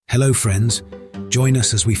Hello friends, join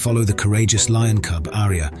us as we follow the courageous lion cub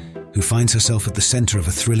Arya, who finds herself at the center of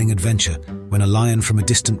a thrilling adventure when a lion from a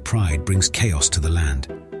distant pride brings chaos to the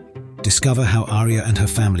land. Discover how Arya and her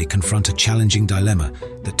family confront a challenging dilemma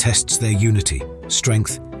that tests their unity,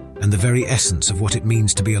 strength, and the very essence of what it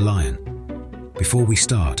means to be a lion. Before we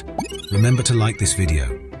start, remember to like this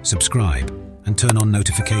video, subscribe, and turn on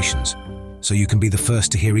notifications so you can be the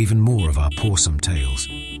first to hear even more of our awesome tales.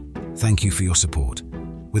 Thank you for your support.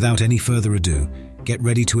 Without any further ado, get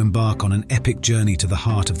ready to embark on an epic journey to the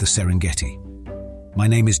heart of the Serengeti. My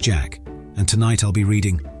name is Jack, and tonight I'll be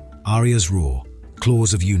reading Arya's Roar,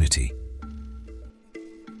 Claws of Unity.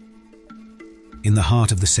 In the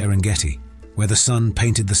heart of the Serengeti, where the sun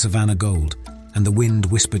painted the savannah gold and the wind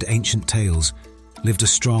whispered ancient tales, lived a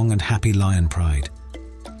strong and happy lion pride.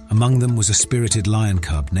 Among them was a spirited lion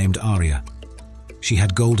cub named Arya. She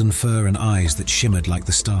had golden fur and eyes that shimmered like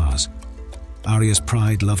the stars. Arya's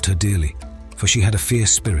pride loved her dearly, for she had a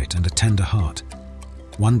fierce spirit and a tender heart.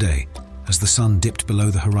 One day, as the sun dipped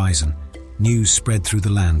below the horizon, news spread through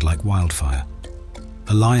the land like wildfire.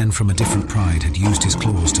 A lion from a different pride had used his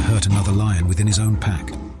claws to hurt another lion within his own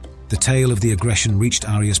pack. The tale of the aggression reached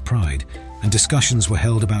Arya's pride, and discussions were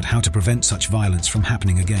held about how to prevent such violence from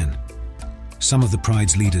happening again. Some of the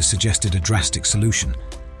pride's leaders suggested a drastic solution: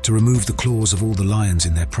 to remove the claws of all the lions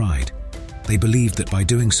in their pride. They believed that by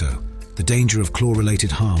doing so, the danger of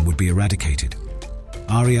claw-related harm would be eradicated.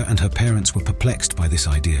 Arya and her parents were perplexed by this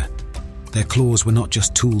idea. Their claws were not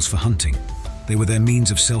just tools for hunting, they were their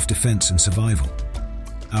means of self-defense and survival.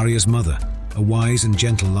 Arya's mother, a wise and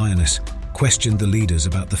gentle lioness, questioned the leaders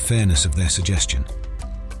about the fairness of their suggestion.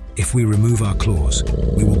 If we remove our claws,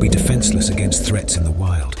 we will be defenseless against threats in the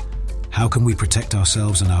wild. How can we protect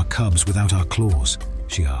ourselves and our cubs without our claws?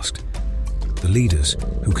 She asked. The leaders,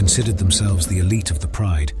 who considered themselves the elite of the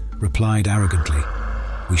pride, replied arrogantly,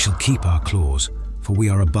 "We shall keep our claws, for we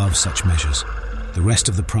are above such measures. The rest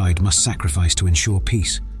of the pride must sacrifice to ensure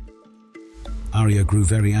peace." Arya grew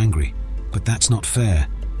very angry. "But that's not fair.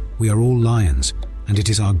 We are all lions, and it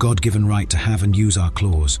is our God-given right to have and use our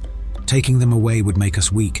claws. Taking them away would make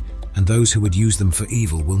us weak, and those who would use them for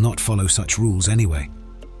evil will not follow such rules anyway."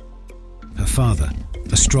 Her father,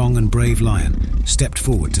 a strong and brave lion, stepped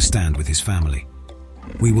forward to stand with his family.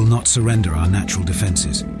 "We will not surrender our natural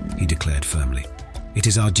defenses," he declared firmly. "It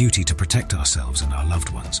is our duty to protect ourselves and our loved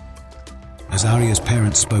ones." As Arya's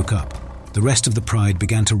parents spoke up, the rest of the pride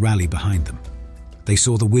began to rally behind them. They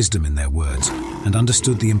saw the wisdom in their words and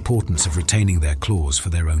understood the importance of retaining their claws for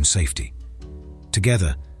their own safety.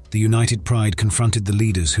 Together, the united pride confronted the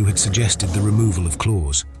leaders who had suggested the removal of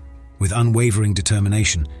claws. With unwavering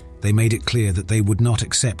determination, they made it clear that they would not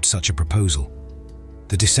accept such a proposal.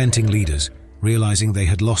 The dissenting leaders, realizing they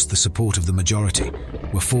had lost the support of the majority,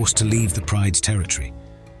 were forced to leave the pride's territory.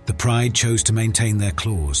 The pride chose to maintain their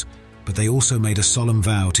claws, but they also made a solemn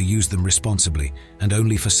vow to use them responsibly and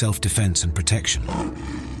only for self-defense and protection.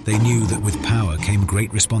 They knew that with power came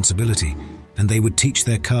great responsibility, and they would teach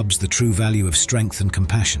their cubs the true value of strength and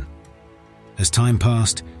compassion. As time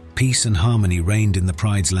passed, peace and harmony reigned in the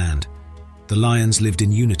pride's land. The lions lived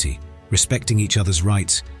in unity, respecting each other's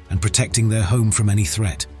rights and protecting their home from any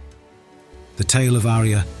threat. The tale of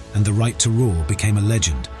Arya and the right to roar became a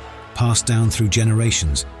legend, passed down through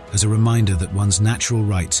generations as a reminder that one's natural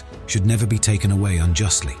rights should never be taken away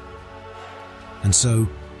unjustly. And so,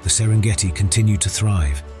 the Serengeti continued to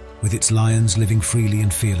thrive, with its lions living freely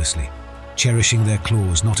and fearlessly, cherishing their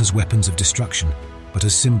claws not as weapons of destruction, but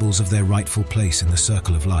as symbols of their rightful place in the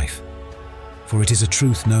circle of life. For it is a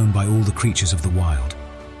truth known by all the creatures of the wild: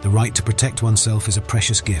 the right to protect oneself is a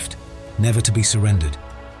precious gift, never to be surrendered.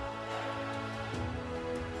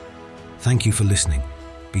 Thank you for listening.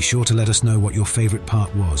 Be sure to let us know what your favorite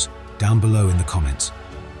part was down below in the comments.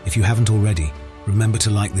 If you haven't already, remember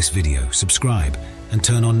to like this video, subscribe, and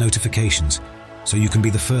turn on notifications so you can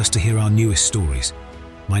be the first to hear our newest stories.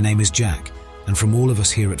 My name is Jack, and from all of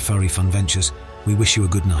us here at Furry Fun Ventures, we wish you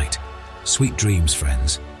a good night. Sweet dreams,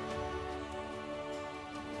 friends.